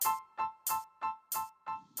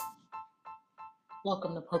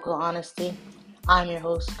Welcome to Poco Honesty. I'm your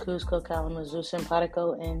host, Kuzco Kalamazoo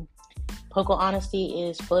Simpatico, and Poco Honesty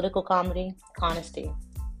is political comedy, honesty.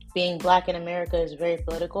 Being black in America is very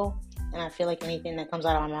political, and I feel like anything that comes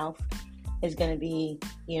out of my mouth is going to be,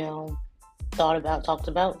 thought about, talked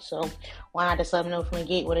about. So why not just let them know from the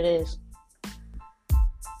gate what it is?